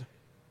rid,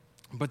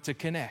 but to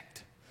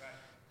connect. Right.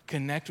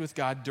 Connect with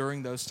God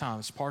during those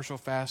times. Partial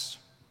fast,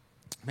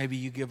 maybe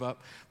you give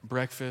up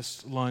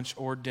breakfast, lunch,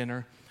 or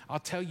dinner. I'll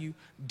tell you,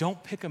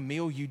 don't pick a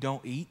meal you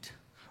don't eat.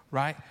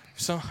 Right?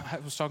 I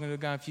was talking to a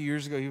guy a few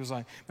years ago. He was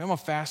like, man, I'm going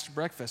to fast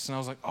breakfast. And I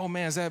was like, oh,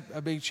 man, is that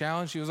a big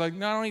challenge? He was like,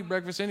 no, I don't eat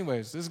breakfast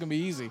anyways. This is going to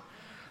be easy.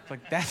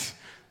 Like, that's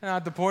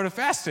not the point of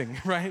fasting,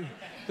 right?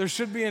 There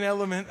should be an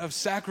element of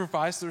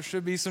sacrifice. There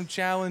should be some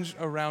challenge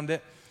around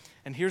it.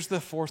 And here's the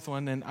fourth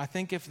one. And I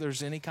think if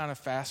there's any kind of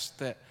fast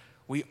that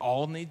we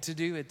all need to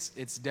do, it's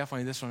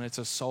definitely this one. It's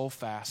a soul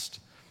fast.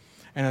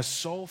 And a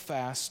soul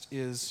fast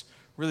is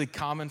really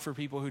common for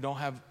people who don't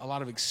have a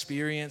lot of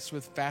experience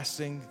with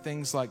fasting,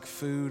 things like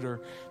food, or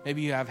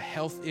maybe you have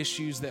health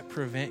issues that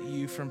prevent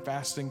you from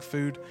fasting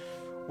food.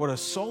 What a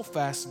soul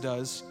fast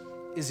does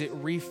is it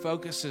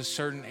refocuses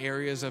certain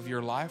areas of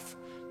your life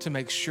to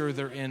make sure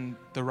they're in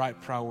the right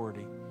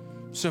priority.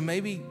 So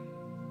maybe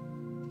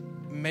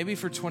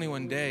for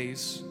 21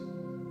 days,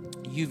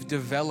 you've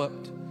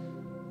developed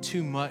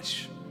too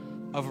much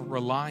of a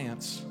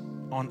reliance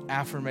on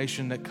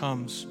affirmation that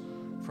comes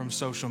from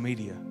social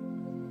media.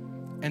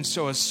 And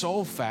so a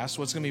soul fast,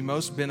 what's going to be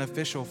most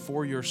beneficial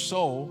for your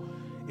soul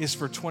is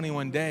for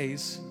 21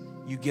 days,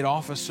 you get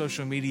off of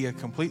social media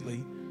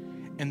completely,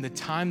 and the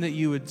time that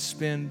you would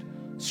spend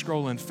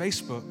scrolling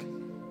Facebook,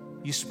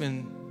 you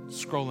spend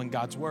scrolling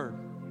God's Word.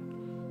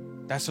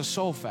 That's a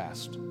soul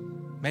fast.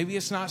 Maybe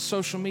it's not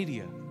social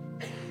media.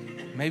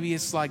 Maybe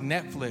it's like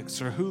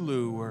Netflix or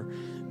Hulu or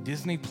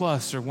Disney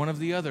Plus or one of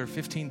the other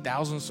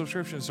 15,000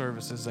 subscription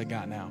services they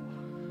got now.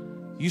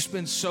 You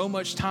spend so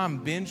much time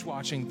binge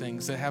watching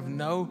things that have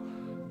no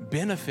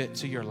benefit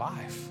to your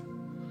life.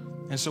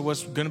 And so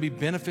what's going to be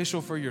beneficial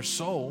for your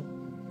soul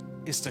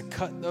is to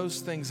cut those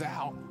things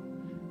out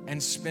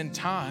and spend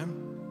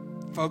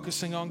time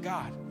focusing on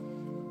God.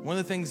 One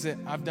of the things that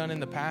I've done in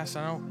the past,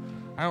 I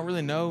don't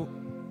really know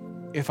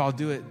if I'll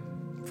do it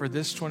for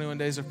this 21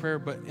 days of prayer,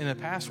 but in the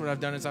past what I've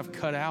done is I've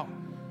cut out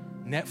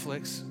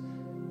Netflix,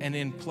 and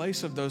in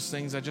place of those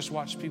things, I just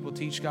watched people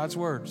teach God's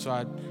Word. So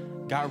I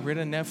got rid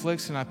of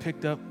Netflix and I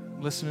picked up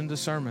listening to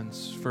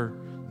sermons for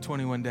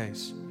 21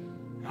 days.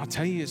 And I'll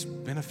tell you, it's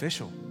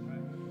beneficial.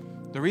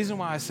 The reason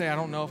why I say I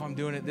don't know if I'm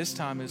doing it this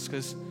time is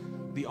because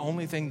the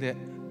only thing that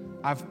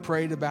I've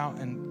prayed about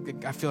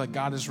and I feel like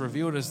God has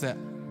revealed is that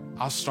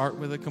I'll start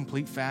with a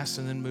complete fast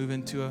and then move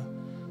into a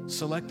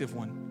selective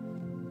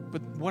one.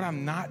 But what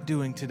I'm not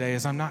doing today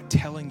is I'm not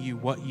telling you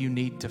what you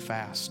need to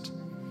fast,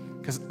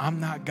 because I'm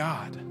not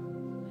God.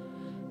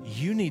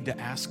 You need to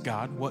ask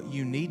God what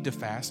you need to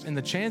fast. And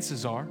the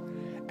chances are,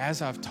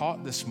 as I've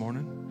taught this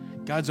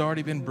morning, God's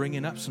already been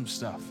bringing up some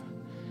stuff.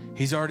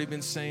 He's already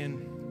been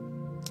saying,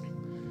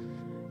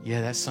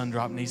 yeah, that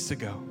Sundrop needs to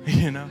go,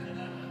 you know?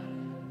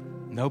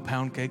 No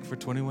pound cake for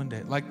 21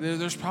 days. Like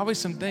there's probably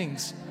some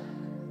things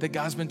that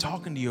God's been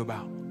talking to you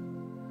about.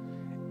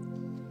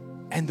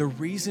 And the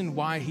reason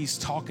why he's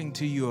talking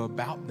to you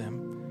about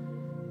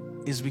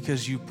them is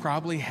because you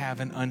probably have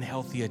an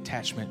unhealthy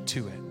attachment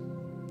to it.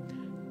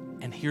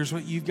 And here's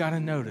what you've got to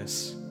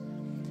notice.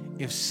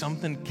 If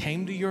something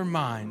came to your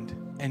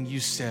mind and you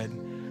said,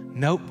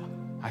 nope,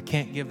 I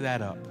can't give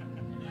that up,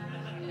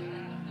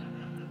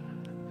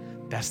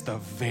 that's the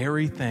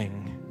very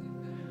thing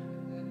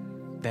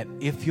that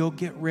if you'll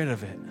get rid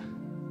of it,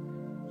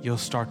 you'll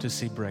start to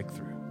see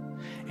breakthrough.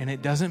 And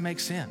it doesn't make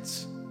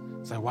sense.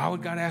 It's like, why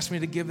would God ask me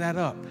to give that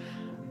up?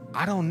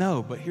 I don't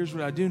know, but here's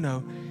what I do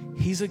know.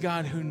 He's a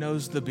God who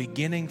knows the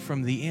beginning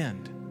from the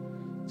end.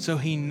 So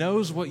he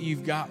knows what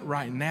you've got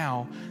right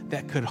now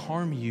that could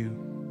harm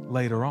you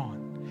later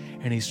on.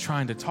 And he's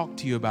trying to talk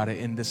to you about it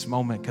in this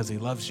moment because he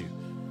loves you.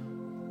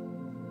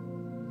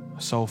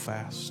 A soul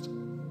fast.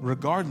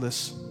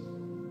 Regardless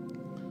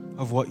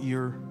of what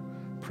you're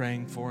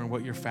praying for and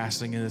what you're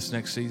fasting in this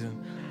next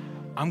season,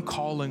 I'm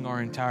calling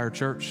our entire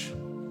church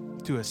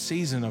to a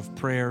season of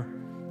prayer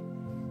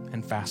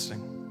and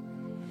fasting.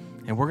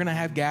 And we're going to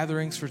have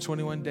gatherings for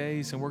 21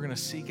 days, and we're going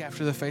to seek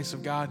after the face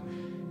of God.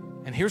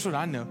 And here's what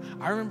I know.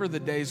 I remember the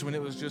days when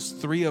it was just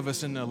 3 of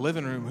us in the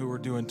living room who were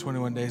doing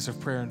 21 days of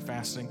prayer and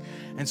fasting.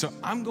 And so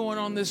I'm going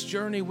on this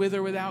journey with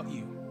or without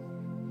you.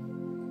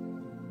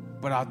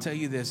 But I'll tell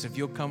you this, if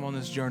you'll come on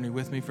this journey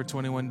with me for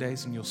 21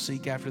 days and you'll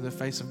seek after the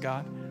face of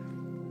God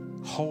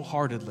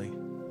wholeheartedly,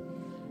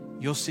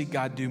 you'll see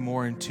God do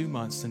more in 2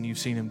 months than you've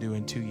seen him do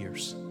in 2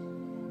 years.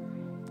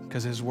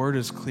 Because his word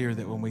is clear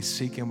that when we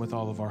seek him with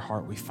all of our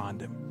heart, we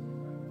find him.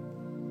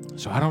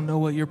 So I don't know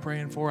what you're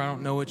praying for. I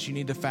don't know what you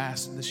need to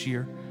fast this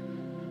year.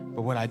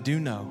 But what I do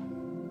know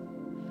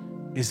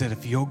is that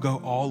if you'll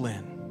go all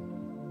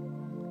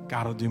in,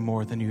 God will do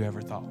more than you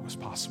ever thought was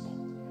possible.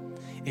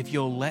 If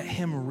you'll let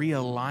him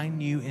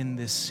realign you in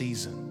this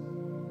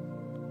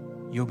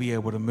season, you'll be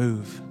able to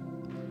move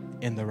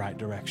in the right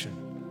direction.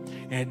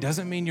 And it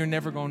doesn't mean you're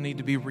never going to need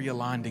to be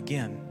realigned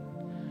again,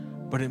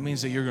 but it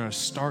means that you're going to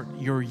start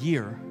your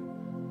year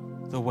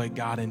the way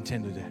God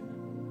intended it,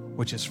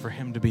 which is for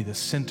him to be the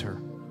center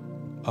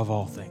of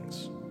all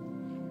things.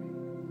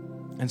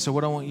 And so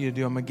what I want you to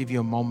do, I'm going to give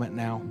you a moment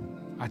now.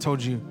 I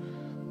told you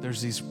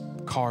there's these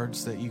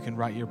cards that you can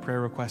write your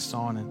prayer requests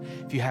on, and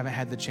if you haven't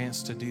had the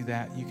chance to do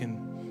that, you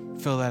can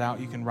fill that out.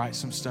 You can write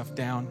some stuff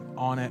down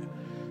on it.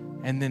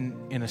 And then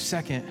in a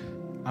second,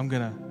 we're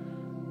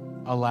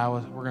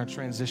going to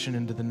transition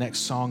into the next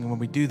song. And when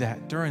we do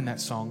that, during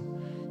that song,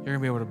 you're going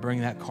to be able to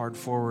bring that card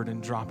forward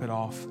and drop it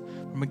off.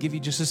 I'm going to give you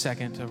just a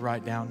second to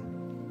write down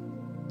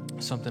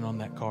something on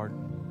that card.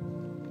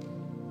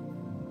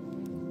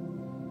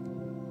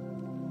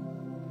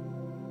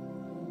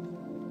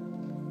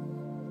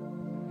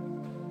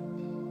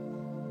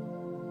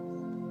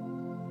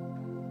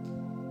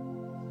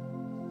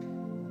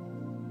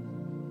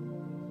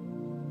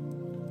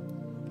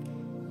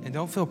 And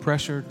don't feel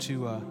pressure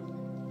to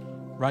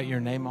write your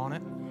name on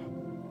it.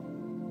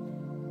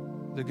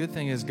 The good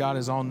thing is God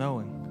is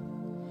all-knowing.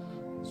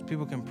 So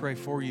people can pray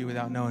for you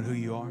without knowing who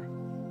you are.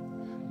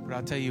 But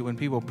I'll tell you, when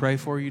people pray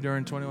for you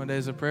during 21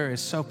 days of prayer,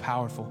 it's so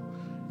powerful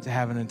to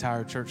have an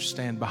entire church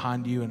stand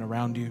behind you and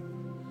around you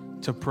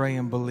to pray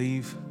and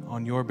believe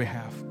on your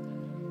behalf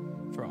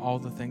for all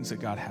the things that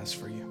God has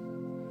for you.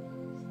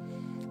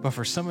 But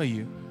for some of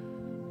you,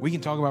 we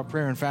can talk about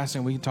prayer and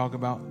fasting. We can talk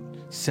about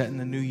setting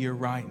the new year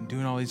right and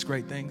doing all these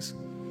great things.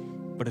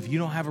 But if you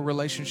don't have a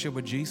relationship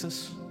with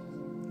Jesus,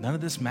 none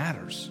of this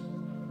matters.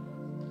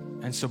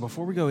 And so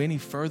before we go any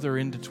further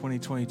into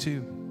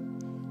 2022,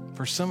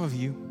 for some of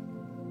you,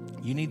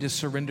 you need to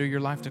surrender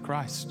your life to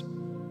Christ.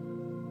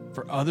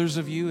 For others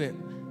of you, it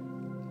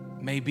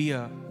may be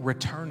a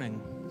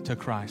returning to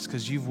Christ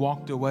because you've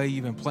walked away,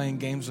 you've been playing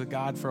games with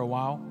God for a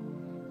while,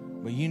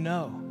 but you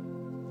know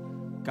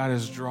God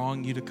is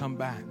drawing you to come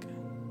back.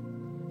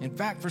 In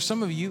fact, for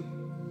some of you,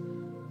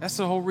 that's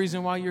the whole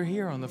reason why you're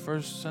here on the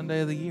first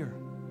Sunday of the year.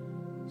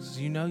 Because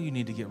you know you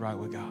need to get right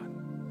with God.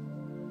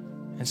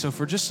 And so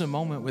for just a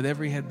moment, with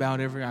every head bowed,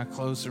 every eye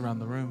closed around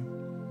the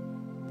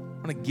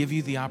room, I want to give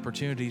you the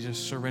opportunity to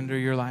surrender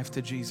your life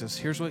to Jesus.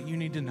 Here's what you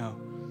need to know.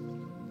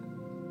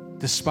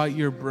 Despite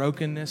your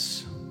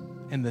brokenness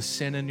and the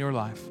sin in your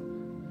life,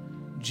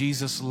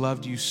 Jesus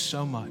loved you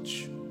so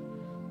much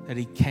that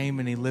he came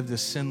and he lived a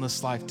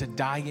sinless life to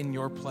die in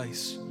your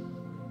place,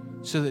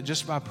 so that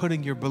just by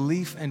putting your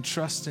belief and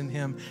trust in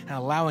him and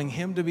allowing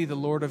him to be the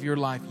Lord of your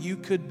life, you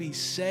could be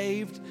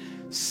saved,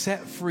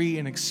 set free,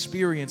 and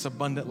experience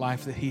abundant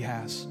life that he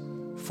has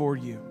for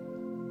you.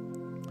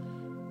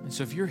 And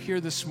so if you're here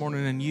this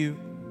morning and you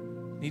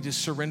need to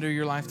surrender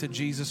your life to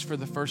Jesus for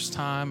the first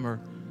time,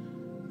 or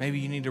maybe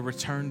you need to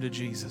return to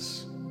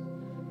Jesus,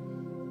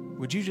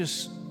 would you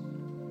just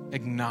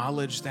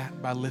acknowledge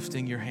that by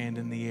lifting your hand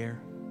in the air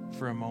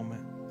for a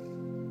moment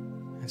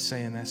and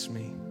saying, "That's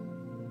me"?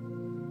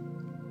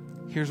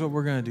 Here's what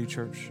we're going to do,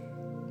 church.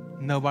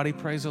 Nobody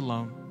prays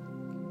alone.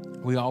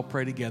 We all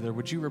pray together.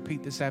 Would you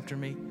repeat this after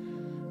me?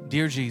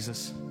 Dear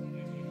Jesus,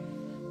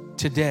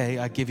 today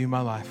I give you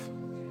my life.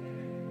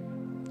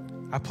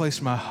 I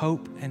place my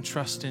hope and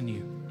trust in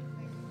you.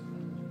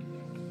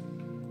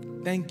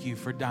 Thank you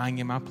for dying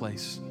in my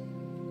place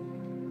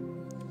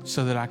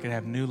so that I could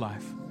have new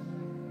life.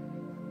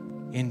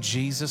 In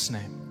Jesus'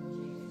 name,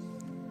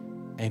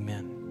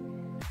 amen.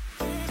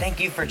 Thank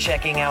you for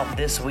checking out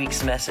this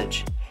week's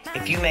message.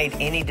 If you made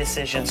any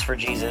decisions for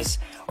Jesus,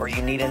 or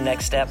you need a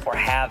next step, or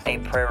have a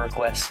prayer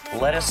request,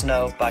 let us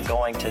know by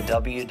going to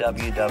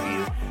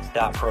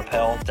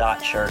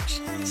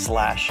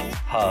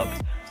www.propel.church/hub.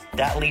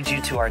 That leads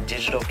you to our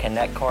digital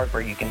connect card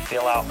where you can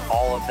fill out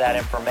all of that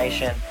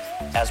information,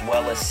 as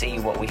well as see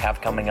what we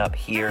have coming up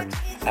here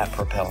at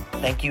Propel.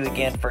 Thank you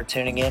again for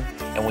tuning in,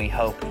 and we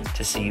hope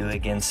to see you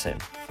again soon.